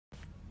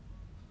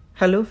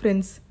Hello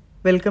friends,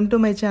 welcome to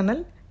my channel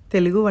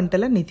Telugu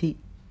వంటల నిధి.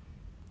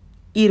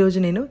 ఈరోజు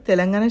నేను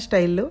తెలంగాణ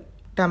స్టైల్లో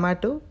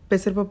టమాటో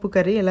పెసరపప్పు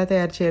కర్రీ ఎలా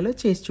తయారు చేయాలో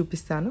చేసి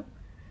చూపిస్తాను.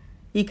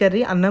 ఈ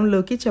కర్రీ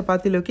అన్నంలోకి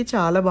చపాతీలోకి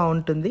చాలా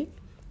బాగుంటుంది.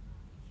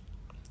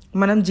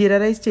 మనం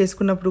జీరా రైస్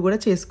చేసుకున్నప్పుడు కూడా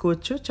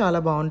చేసుకోవచ్చు,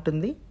 చాలా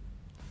బాగుంటుంది.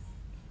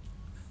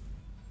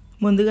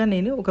 ముందుగా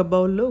నేను ఒక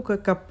బౌల్లో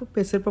 1 కప్పు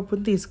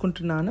పెసరపప్పును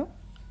తీసుకుంటున్నాను.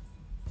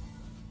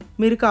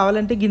 మీరు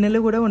కావాలంటే గిన్నెలో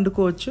కూడా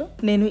వండుకోవచ్చు.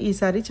 నేను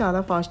ఈసారి చాలా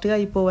ఫాస్ట్గా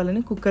అయిపోవాలని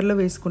కుక్కర్లో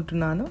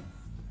వేసుకుంటున్నాను.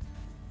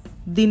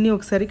 దీన్ని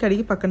ఒకసారి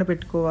కడిగి పక్కన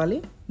పెట్టుకోవాలి.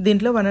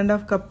 దీంట్లో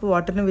 1.5 కప్పు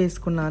వాటర్ని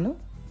వేసుకున్నాను.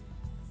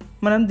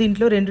 మనం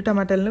దీంట్లో 2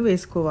 టమాటాలను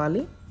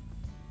వేసుకోవాలి.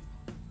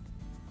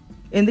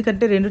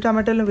 ఎందుకంటే 2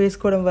 టమాటాలను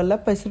వేసుకోవడం వల్ల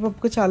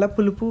పెసరపప్పుకు చాలా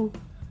పులుపు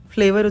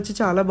ఫ్లేవర్ వచ్చి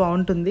చాలా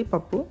బాగుంటుంది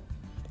పప్పు.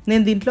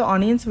 నేను దీంట్లో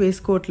ఆనియన్స్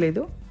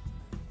వేసుకోవట్లేదు.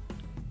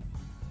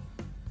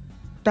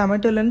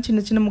 టమాటోలను చిన్న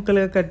చిన్న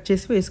ముక్కలుగా కట్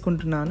చేసి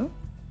వేసుకుంటున్నాను.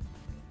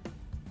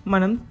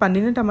 మనం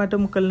పండిన టమాటో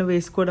ముక్కలను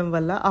వేసుకోవడం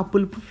వల్ల ఆ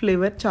పులుపు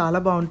ఫ్లేవర్ చాలా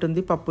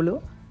బాగుంటుంది పప్పులో.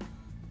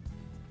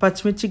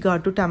 పచ్చిమిర్చి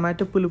ఘాటు,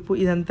 టమాటో పులుపు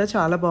ఇదంతా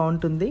చాలా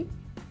బాగుంటుంది.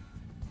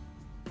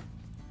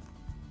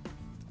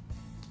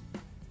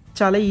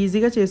 చాలా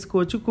ఈజీగా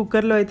చేసుకోవచ్చు.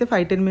 కుక్కర్లో అయితే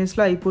 5-10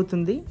 మినిట్స్లో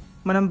అయిపోతుంది.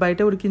 మనం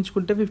బయట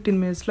ఉడికించుకుంటే 15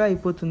 మినిట్స్లో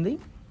అయిపోతుంది.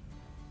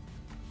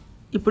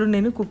 ఇప్పుడు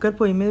నేను కుక్కర్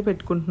పొయ్యి మీద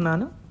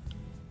పెట్టుకుంటున్నాను.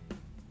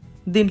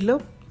 దీంట్లో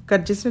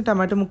కట్ చేసిన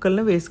టమాటో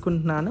ముక్కలను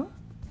వేసుకుంటున్నాను.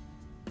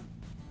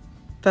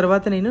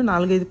 తర్వాత నేను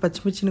 4-5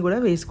 పచ్చిమిర్చిని కూడా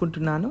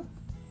వేసుకుంటున్నాను.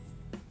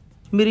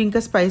 మీరు ఇంకా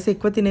స్పైస్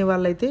ఎక్కువ తినే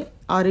వాళ్ళైతే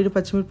 6-7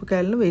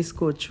 పచ్చిమిరపకాయలను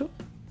వేసుకోవచ్చు.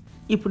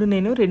 ఇప్పుడు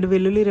నేను 2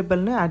 వెల్లుల్లి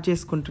రెబ్బలను యాడ్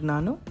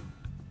చేసుకుంటున్నాను.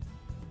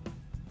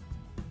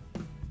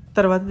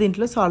 తర్వాత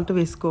దీంట్లో సాల్ట్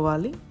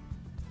వేసుకోవాలి.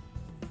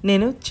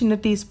 నేను చిన్న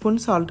టీ స్పూన్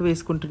సాల్ట్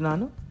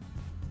వేసుకుంటున్నాను.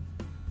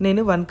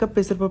 నేను 1 కప్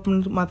పెసరపప్పు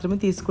మాత్రమే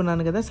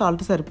తీసుకున్నాను కదా,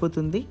 సాల్ట్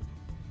సరిపోతుంది.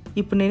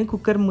 ఇప్పుడు నేను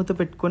కుక్కర్ మూత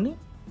పెట్టుకొని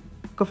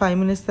ఒక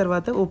 5 మినిట్స్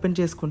తర్వాత ఓపెన్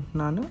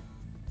చేసుకుంటున్నాను.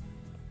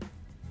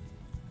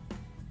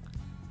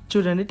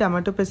 చూడండి,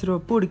 టమాటో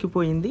పెసరపప్పు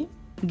ఉడికిపోయింది.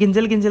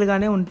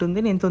 గింజలుగానే ఉంటుంది.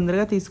 నేను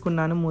తొందరగా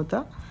తీసుకున్నాను మూత,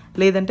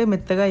 లేదంటే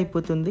మెత్తగా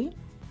అయిపోతుంది.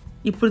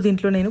 ఇప్పుడు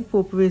దీంట్లో నేను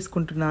పోపు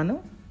వేసుకుంటున్నాను.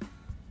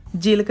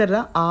 జీలకర్ర,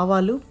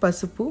 ఆవాలు,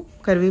 పసుపు,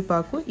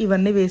 కరివేపాకు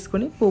ఇవన్నీ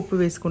వేసుకొని పోపు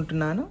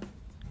వేసుకుంటున్నాను.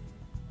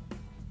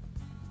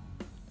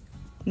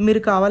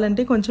 మీరు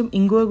కావాలంటే కొంచెం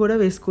ఇంగువ కూడా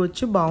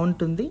వేసుకోవచ్చు,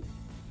 బాగుంటుంది.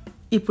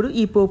 ఇప్పుడు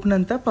ఈ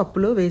పోపునంతా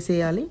పప్పులో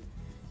వేసేయాలి.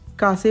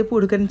 కాసేపు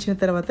ఉడకనించిన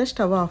తర్వాత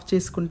స్టవ్ ఆఫ్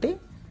చేసుకుంటే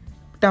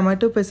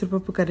టమాటో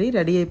పెసరపప్పు కర్రీ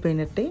రెడీ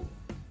అయిపోయినట్టే.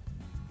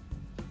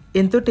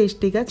 ఎంతో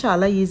టేస్టీగా,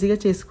 చాలా ఈజీగా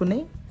చేసుకునే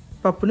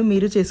పప్పును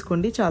మీరు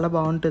చేసుకోండి, చాలా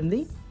బాగుంటుంది.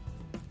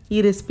 ఈ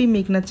రెసిపీ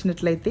మీకు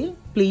నచ్చినట్లయితే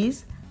please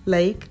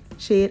like,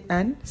 share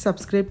and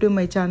subscribe to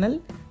my channel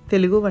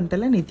Telugu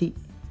వంటల నిధి.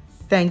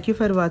 Thank you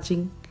for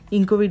watching.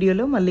 ఇంకో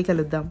వీడియోలో మళ్ళీ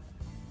కలుద్దాం.